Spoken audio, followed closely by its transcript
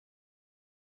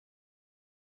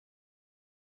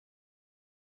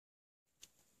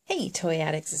Hey, Toy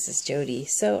Addicts, this is Jody.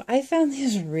 So I found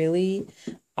these really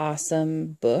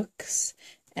awesome books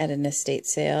at an estate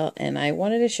sale, and I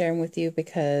wanted to share them with you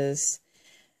because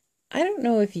I don't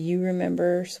know if you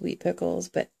remember Sweet Pickles,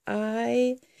 but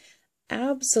I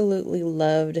absolutely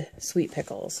loved Sweet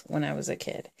Pickles when I was a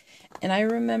kid. And I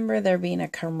remember there being a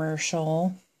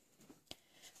commercial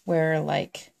where,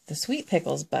 like, the Sweet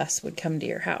Pickles bus would come to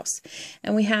your house.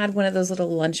 And we had one of those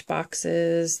little lunch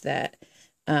boxes that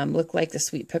looked like the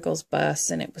Sweet Pickles bus,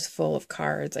 and it was full of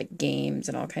cards, like games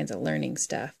and all kinds of learning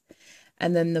stuff.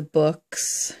 And then the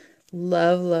books.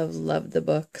 Love, love, love the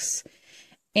books.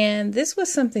 And this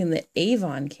was something that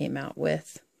Avon came out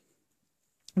with.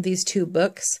 These two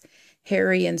books,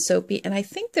 Hairy and Soapy, and I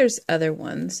think there's other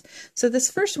ones. So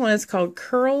this first one is called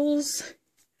Curls,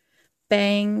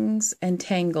 Bangs, and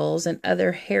Tangles, and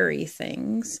Other Hairy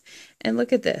Things. And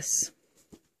look at this.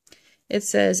 It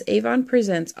says, Avon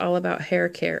presents All About Hair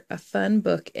Care, a fun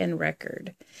book and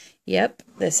record. Yep,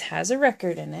 this has a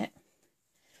record in it.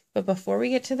 But before we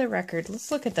get to the record,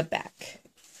 let's look at the back.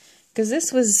 Because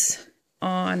this was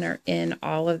on or in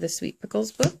all of the Sweet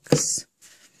Pickles books.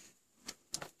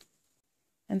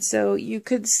 And so you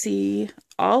could see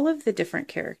all of the different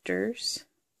characters.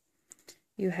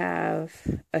 You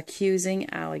have Accusing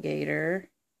Alligator,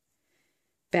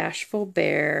 Bashful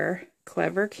Bear,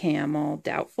 Clever Camel,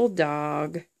 Doubtful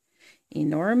Dog,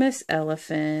 Enormous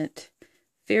Elephant,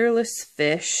 Fearless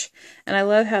Fish. And I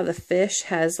love how the fish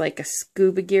has like a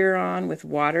scuba gear on with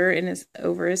water in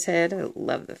over his head. I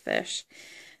love the fish.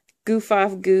 Goof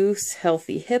Off Goose,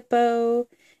 Healthy Hippo,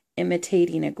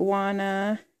 Imitating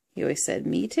Iguana. He always said,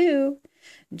 me too.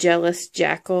 Jealous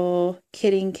Jackal,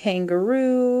 Kidding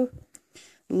Kangaroo,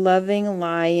 Loving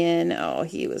Lion. Oh,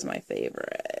 he was my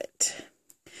favorite.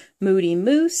 Moody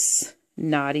Moose,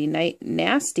 Nasty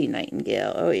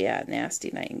Nightingale. Oh yeah, Nasty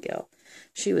Nightingale.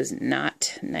 She was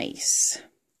not nice.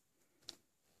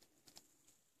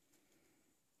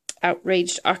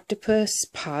 Outraged Octopus,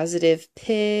 Positive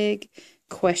Pig,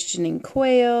 Questioning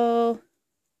Quail,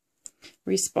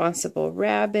 Responsible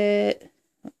Rabbit.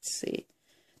 Let's see.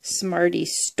 Smarty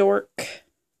Stork,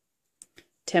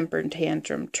 Temper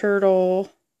Tantrum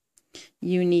Turtle,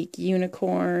 Unique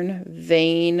Unicorn,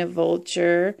 Vain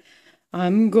Vulture,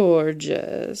 I'm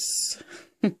Gorgeous,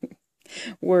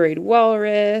 Worried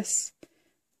Walrus,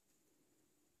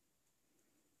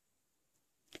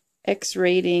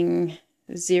 X-Rating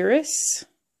Xerus,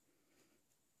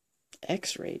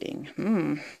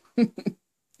 X-Rating,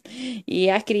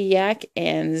 Yakety Yak,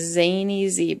 and Zany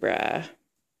Zebra.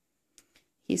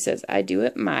 He says, I do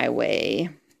it my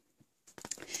way.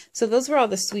 So those were all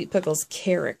the Sweet Pickles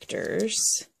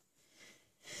characters.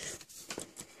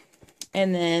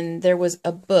 And then there was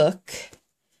a book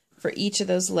for each of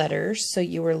those letters. So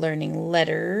you were learning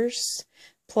letters,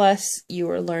 plus you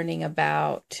were learning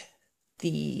about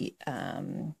the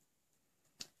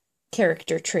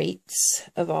character traits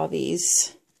of all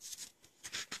these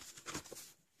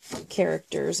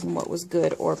characters and what was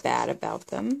good or bad about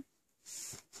them.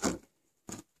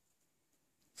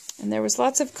 And there was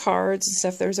lots of cards and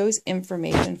stuff. There was always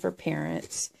information for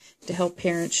parents to help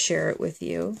parents share it with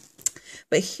you.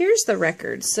 But here's the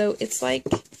record. So it's like,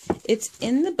 it's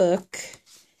in the book,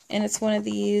 and it's one of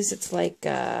these, it's like,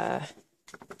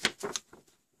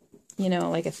 you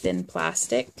know, like a thin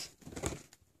plastic.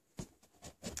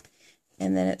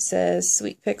 And then it says,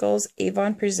 Sweet Pickles,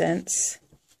 Avon presents,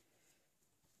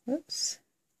 whoops,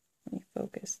 let me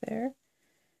focus there.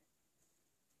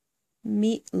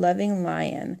 Meet Loving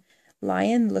Lion.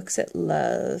 Lion looks at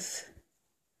love.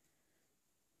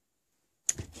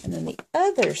 And then the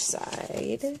other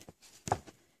side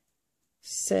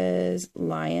says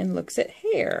Lion looks at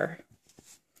hair.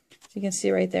 So you can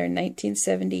see right there,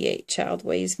 1978, Child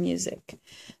Ways Music.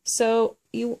 So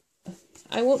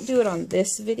I won't do it on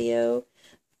this video,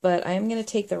 but I'm going to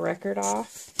take the record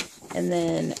off and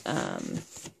then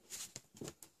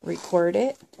record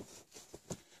it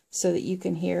so that you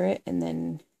can hear it, and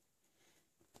then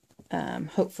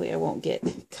hopefully I won't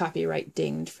get copyright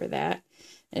dinged for that.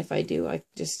 And if I do, I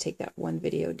just take that one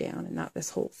video down and not this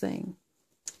whole thing.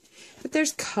 But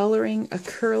there's coloring, a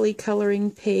curly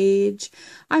coloring page.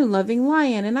 I'm Loving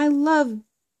Lion, and I love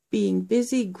being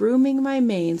busy grooming my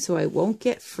mane so I won't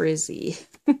get frizzy.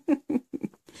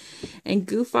 And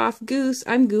Goof Off Goose,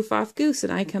 I'm Goof Off Goose,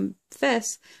 and I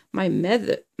confess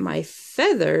my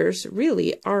feathers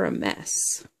really are a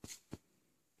mess.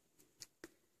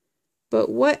 But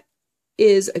what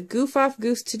is a Goof Off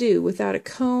Goose to do without a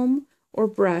comb or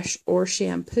brush or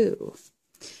shampoo?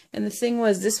 And the thing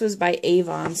was, this was by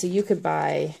Avon, so you could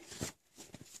buy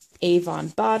Avon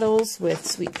bottles with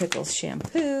Sweet Pickles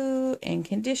shampoo and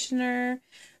conditioner.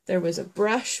 There was a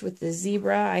brush with the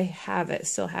zebra. I have it,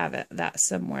 still have it, that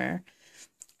somewhere.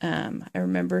 I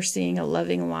remember seeing a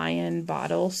Loving Lion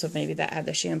bottle, so maybe that had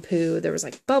the shampoo. There was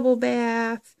like bubble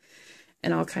bath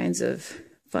and all kinds of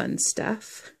fun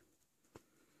stuff.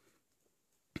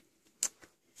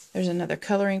 There's another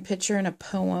coloring picture and a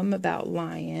poem about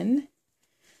lion.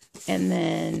 And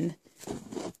then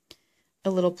a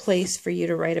little place for you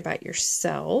to write about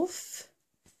yourself.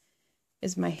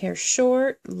 Is my hair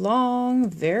short, long,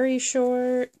 very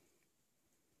short?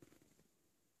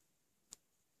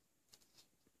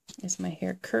 Is my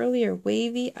hair curly or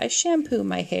wavy? I shampoo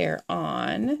my hair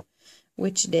on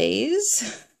which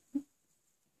days?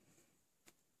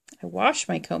 I wash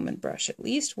my comb and brush at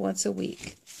least once a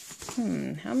week.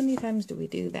 How many times do we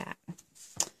do that?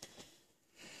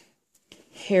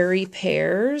 Hairy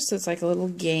pairs, so it's like a little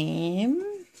game.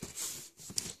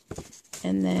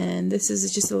 And then this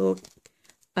is just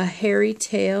a hairy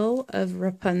tale of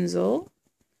Rapunzel.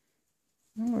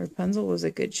 Oh, Rapunzel was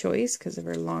a good choice because of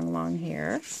her long, long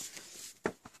hair.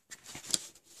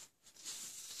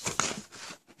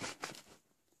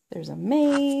 There's a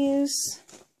maze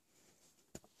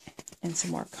and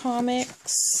some more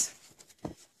comics.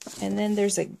 And then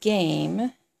there's a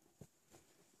game.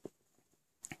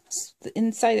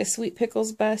 Inside a Sweet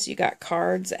Pickles bus, you got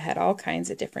cards that had all kinds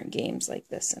of different games like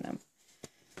this in them.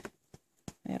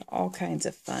 They had all kinds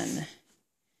of fun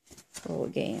little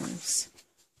games.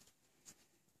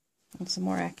 And some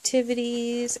more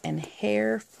activities and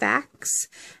hair facts.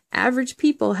 Average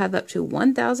people have up to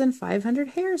 1,500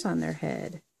 hairs on their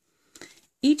head.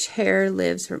 Each hair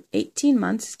lives from 18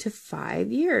 months to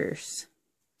 5 years.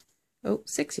 Oh,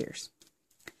 6 years.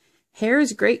 Hair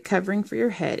is great covering for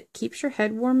your head. It keeps your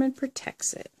head warm and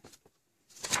protects it.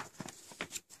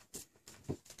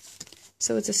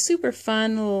 So it's a super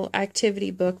fun little activity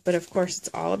book, but of course it's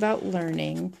all about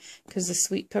learning because the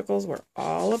Sweet Pickles were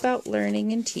all about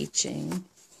learning and teaching.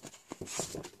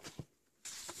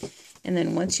 And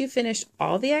then once you finish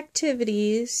all the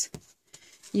activities,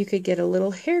 you could get a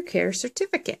little hair care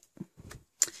certificate.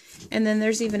 And then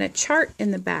there's even a chart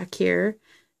in the back here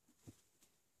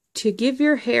to give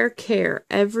your hair care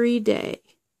every day.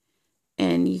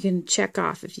 And you can check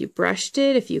off if you brushed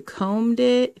it, if you combed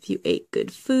it, if you ate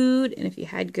good food, and if you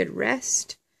had good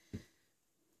rest.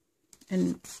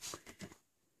 And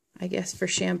I guess for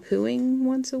shampooing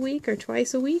once a week or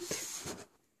twice a week.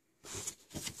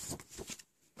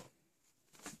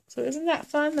 So isn't that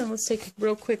fun? Then let's take a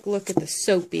real quick look at the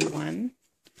soapy one.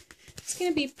 It's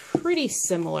going to be pretty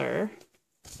similar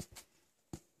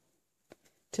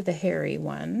to the hairy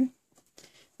one.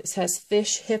 This has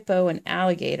fish, hippo, and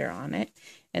alligator on it.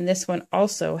 And this one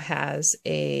also has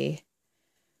this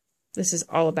is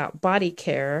all about body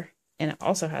care, and it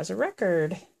also has a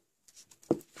record.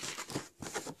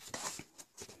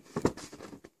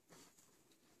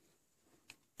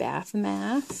 Bath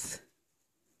math.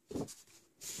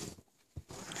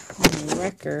 And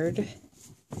record.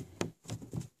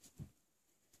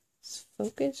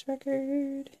 Focus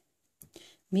record.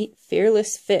 Meet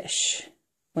fearless fish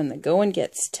when the going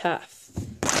gets tough.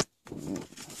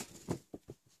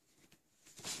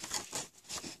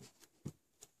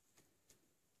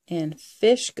 And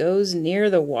fish goes near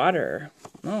the water.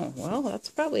 Oh, well, that's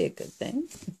probably a good thing.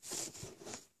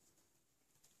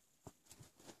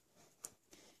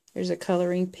 There's a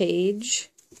coloring page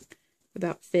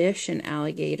about fish and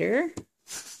alligator.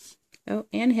 Oh,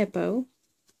 and hippo.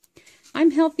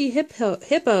 I'm healthy hippo,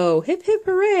 hip hip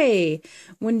hooray.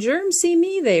 When germs see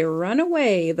me, they run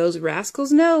away. Those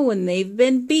rascals know when they've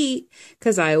been beat,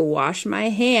 'cause I wash my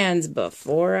hands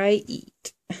before I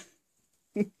eat.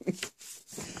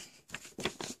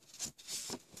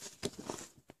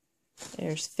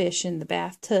 There's fish in the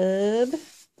bathtub.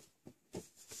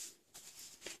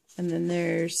 And then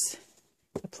there's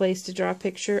a place to draw a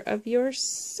picture of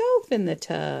yourself in the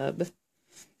tub.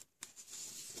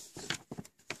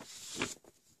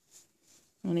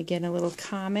 And again, a little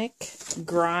comic.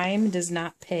 Grime does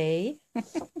not pay. And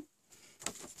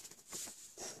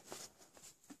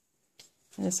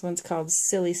this one's called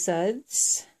Silly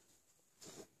Suds.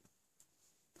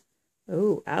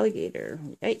 Oh, alligator.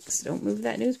 Yikes, don't move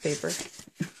that newspaper.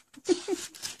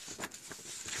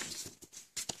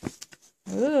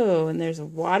 Oh, and there's a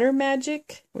water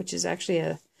magic, which is actually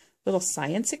a little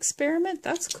science experiment.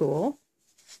 That's cool.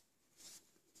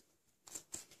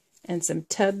 And some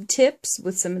tub tips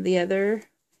with some of the other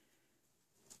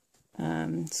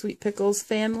Sweet Pickles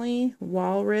family,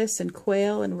 walrus and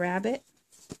quail and rabbit.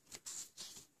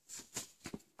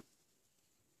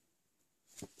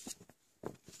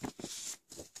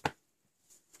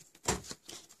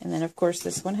 And then, of course,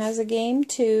 this one has a game,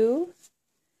 too.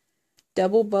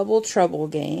 Double Bubble Trouble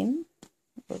game.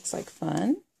 Looks like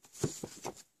fun.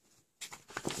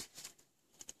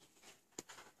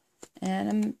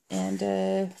 And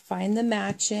find the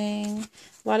matching.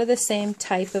 A lot of the same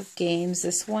type of games.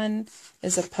 This one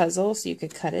is a puzzle, so you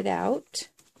could cut it out.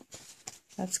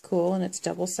 That's cool, and it's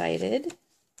double-sided.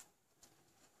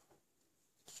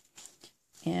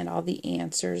 And all the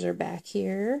answers are back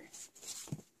here.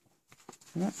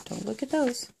 Oh, don't look at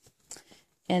those.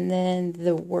 And then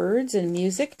the words and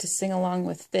music to sing along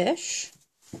with fish.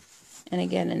 And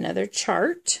again, another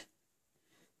chart.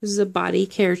 This is a body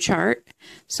care chart.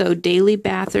 So daily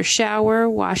bath or shower,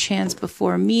 wash hands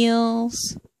before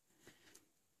meals.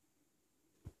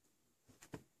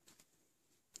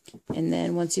 And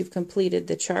then once you've completed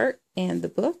the chart and the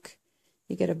book,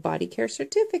 you get a body care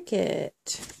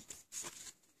certificate.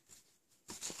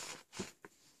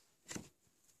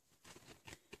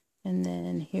 And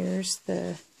then here's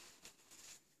the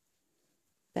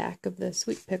back of the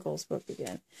Sweet Pickles book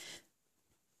again.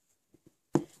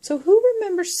 So who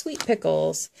remembers Sweet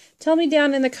Pickles? Tell me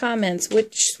down in the comments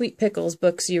which Sweet Pickles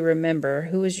books you remember.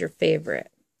 Who is your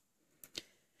favorite?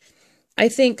 I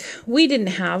think we didn't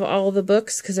have all the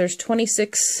books because there's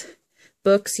 26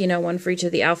 books, you know, one for each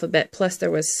of the alphabet. Plus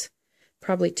there was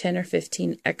probably 10 or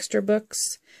 15 extra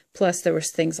books. Plus there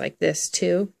was things like this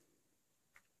too.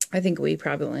 I think we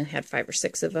probably only had 5 or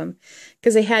 6 of them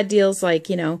because they had deals like,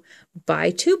 you know, buy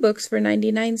 2 books for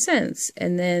 99 cents.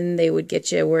 And then they would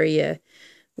get you where you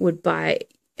would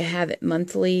have it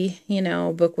monthly, you know,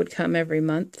 a book would come every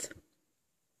month.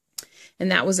 And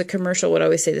that was a commercial would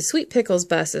always say the Sweet Pickles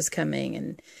bus is coming.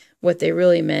 And what they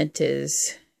really meant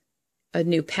is a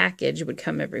new package would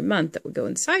come every month that would go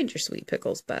inside your Sweet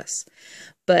Pickles bus.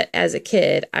 But as a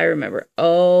kid, I remember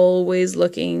always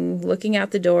looking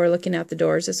out the door,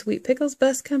 is the Sweet Pickles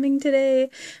bus coming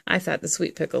today? I thought the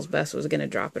Sweet Pickles bus was going to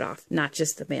drop it off, not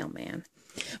just the mailman.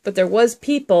 But there was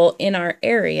people in our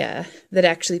area that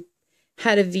actually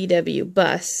had a VW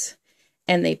bus,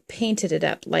 and they painted it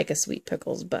up like a Sweet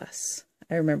Pickles bus.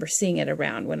 I remember seeing it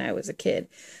around when I was a kid.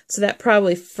 So that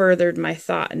probably furthered my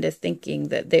thought into thinking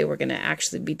that they were going to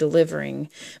actually be delivering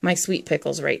my Sweet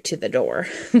Pickles right to the door.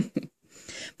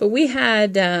 But we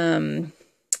had,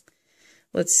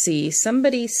 let's see,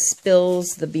 somebody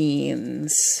spills the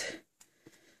beans.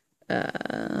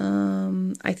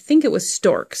 I think it was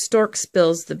Stork. Stork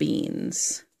spills the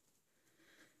beans.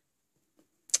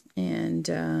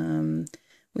 And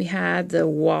we had the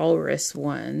walrus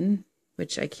one,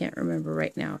 which I can't remember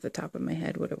right now off the top of my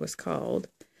head what it was called.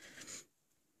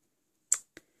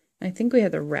 I think we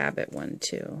had the rabbit one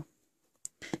too.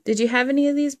 Did you have any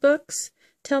of these books?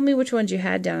 Tell me which ones you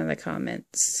had down in the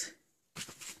comments.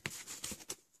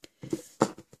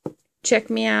 Check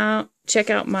me out. Check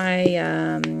out my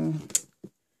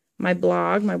my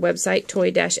blog, my website,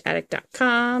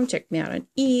 toy-addict.com. Check me out on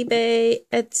eBay,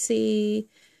 Etsy,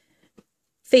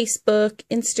 Facebook,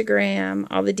 Instagram.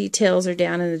 All the details are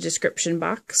down in the description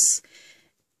box.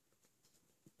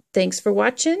 Thanks for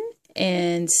watching,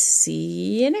 and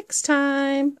see you next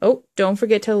time. Oh, don't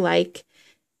forget to like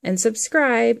and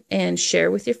subscribe and share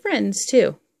with your friends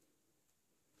too.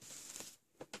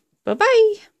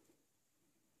 Bye-bye.